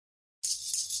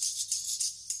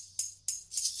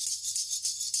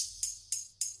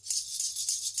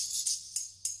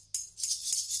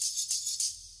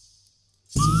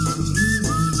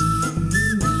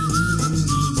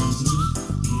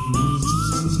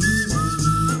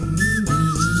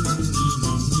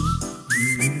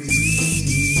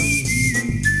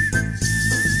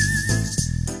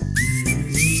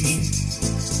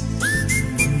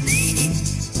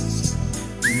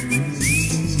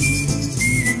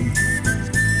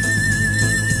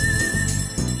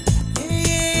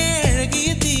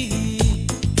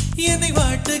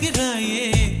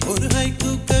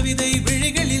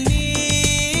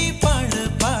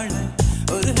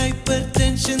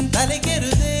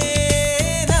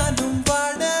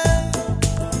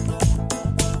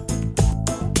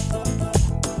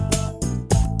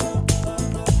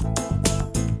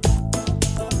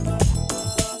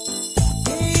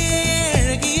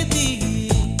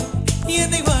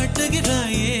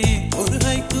வாட்டுகிறாயே ஒரு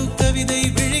ஹைக்கூ கவிதை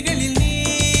விழிகளில் நீ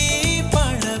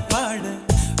பாட பாட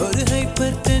ஒரு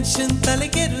ஹைப்பர் டென்ஷன்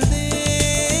தலைக்கெருதே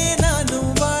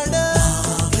நானும் வாட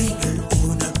அவைகள்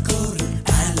உனக்கொரு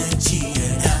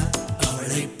அலர்ஜியடா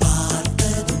அவளை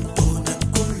பார்த்ததும்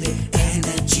உனக்குள்ளே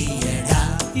எனர்ஜியடா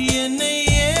என்னை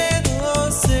ஏதோ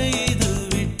செய்து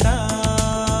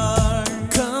விட்டாள்.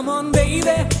 Come on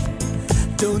baby,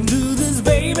 don't do this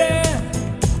baby.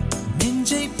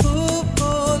 நெஞ்சை பூ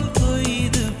போல்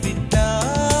கொய்து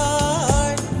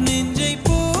விட்டாள். நெஞ்சை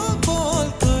பூ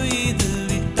போல் கொய்து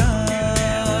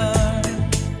விட்டாள்.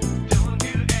 Don't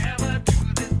you ever do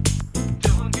this.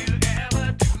 Don't you ever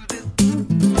do this.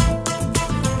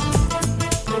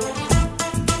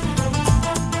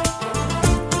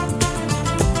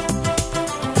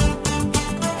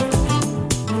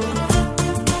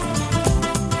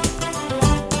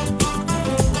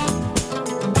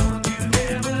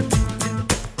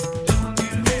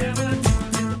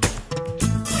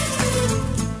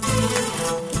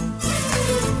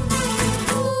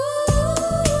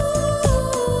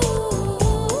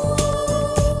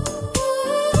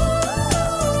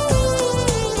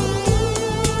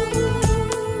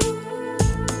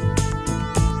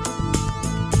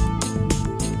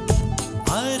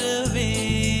 அறவே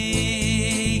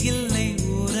இல்லை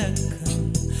உறக்கம்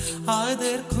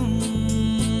அதற்கும்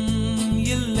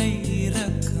இல்லை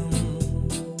இரக்கம்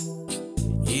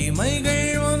இமைகள்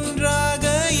ஒன்றாக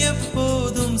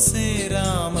எப்போதும்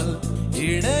சேராமல்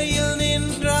இடையில்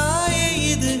நின்றாயே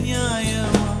இது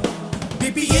நியாயமா?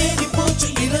 பிபி ஏறி போச்சு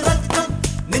இரு ரத்தம்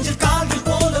நெஞ்சில் காலில்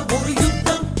போல ஒரு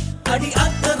யுத்தம் அடி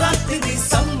அத்த ராத்திரி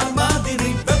சம்ம மாதிரி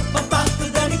வெப்பம்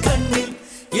தாக்குதடி கண்ணில்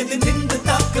எது நின்று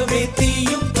தாக்கவே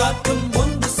தீயும் காற்றும்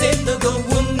ஒன்று சேர்ந்ததோ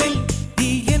உன்னில் நீ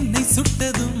என்னை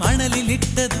சுட்டதும் அனலில்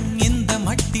இட்டதும் இந்த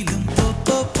மட்டிலும்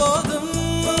போகும்.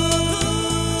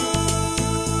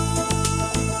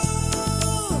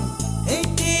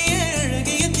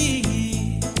 அழகிய தீயே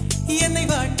என்னை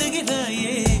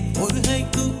வாட்டுகிறாயே ஒரு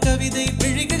ஹைக்கூ கவிதை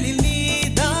விழிகளில் நீ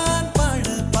தான் பாட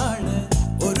பாட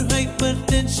ஒரு ஹைப்பர்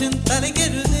டென்ஷன்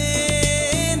தலைக்கெருதே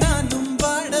நானும்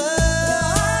பாட.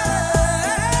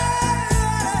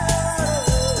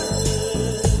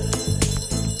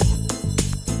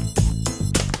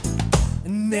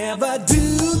 Never do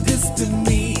this to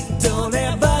me, don't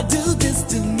ever do this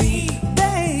to me,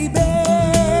 baby.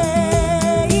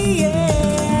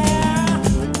 Yeah.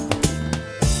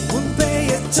 உன்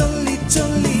பெயர் சொல்லி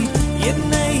சொல்லி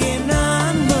என்னையே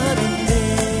நான்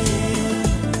மறந்தேன்.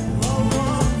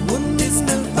 உன்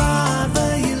மின்னல்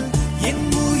பார்வையில் என்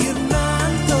உயிர்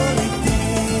நான்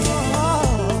தொலைத்தேன்.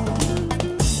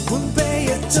 உன்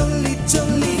பெயர் சொல்லி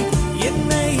சொல்லி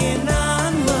என்னையே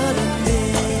நான்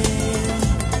மறந்தேன்.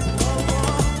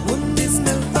 உன்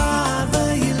மின்னல்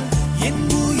பார்வையில் என்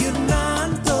உயிர்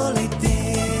நான் தொலைத்தேன்.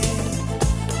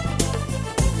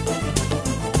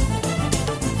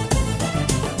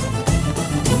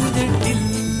 உதட்டில்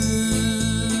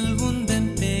உந்தன்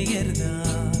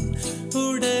பெயர்தான்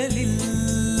உடலில்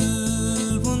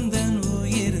உந்தன்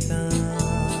உயிர்தான்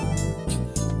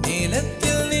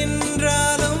நிலத்தில்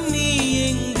நின்றாலும் நீ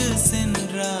எங்கு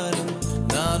சென்றாலும்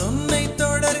நான் உன்னை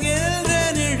தொடர்கின்ற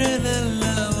நிழல்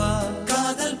அல்லவா?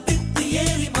 காதல் பித்து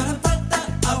ஏறி மனப்பட்ட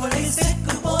அவளை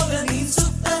சேர்க்கும் போல நீ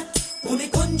சுத்த உன்னை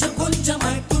கொஞ்சம்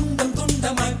கொஞ்சமாய் துண்டம்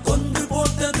துண்டமாய் கொன்று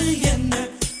போட்டது என்ன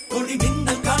ஒளி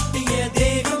மின்னல் காட்டிய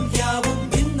தேகம் யாவும்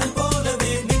மின்னல்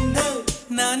போலவே மின்னல்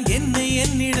நான் என்னை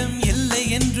என்னிடம் இல்லை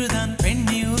என்றுதான்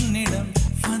பெண்ணி உன்னிடம்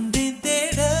வந்தேன்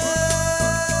தேட.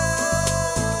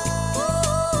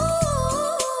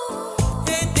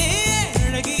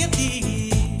 அழகிய தீயே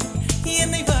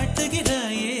என்னை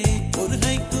வாட்டுகிறாயே ஒரு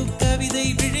ஹைக்கூ கவிதை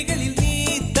விழிகளில் நீ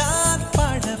தான்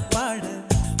பாட பாட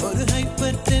ஒரு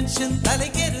ஹைப்பர் டென்ஷன்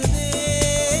தலைக்கெருதே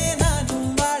நானும்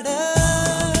வாட.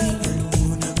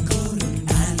 உனக்கொரு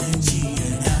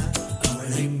அலர்ஜியடா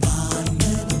அவளை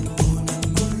பார்த்ததும்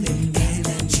உனக்குள்ளே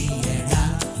எனர்ஜியடா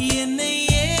என்னை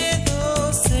ஏதோ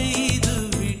செய்து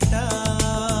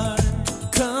விட்டாள்.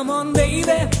 Come on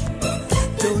baby,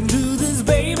 don't do this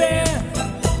baby.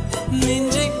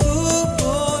 நெஞ்சை பூ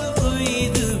போல்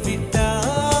கொய்து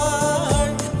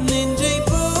விட்டாள். நெஞ்சை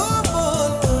பூ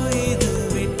போல் கொய்து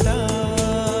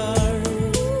விட்டாள்.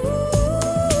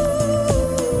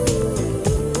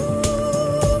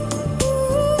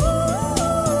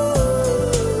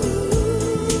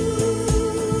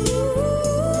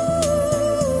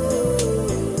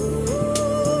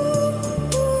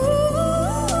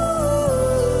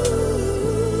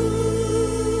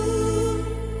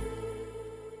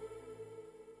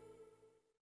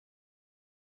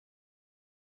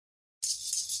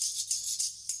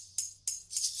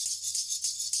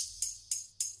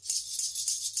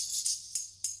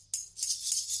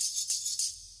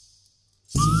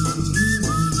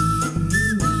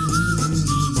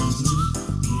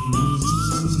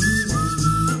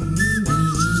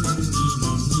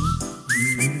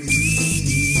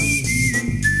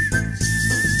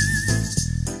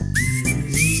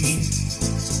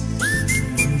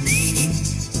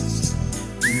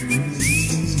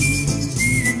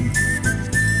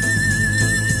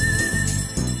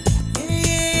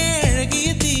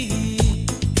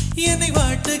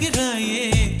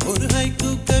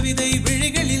 கவிதை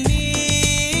விழிகளில் நீ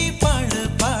பாட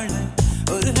பாட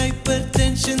ஒரு ஹைப்பர்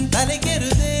டென்ஷன்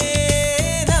தலைகெறுதே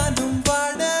நானும்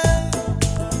பாட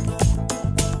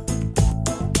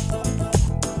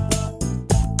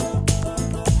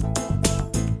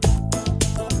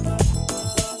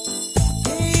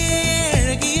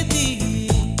அழகிய தீ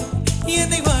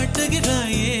என்னை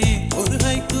வாட்டுகிறாயே ஒரு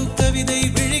ஹைக்கூ கவிதை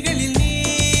விழிகளில் நீ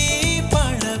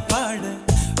பாட பாட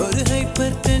ஒரு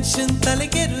ஹைப்பர் டென்ஷன்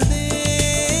தலைகெறுதே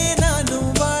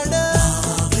நானும் வாட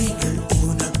அவைகள்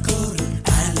உனக்கொரு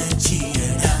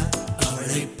அலர்ஜியடா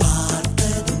அவளை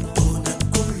பார்த்ததும்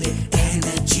உனக்குள்ளே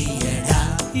எனர்ஜியடா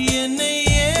என்னை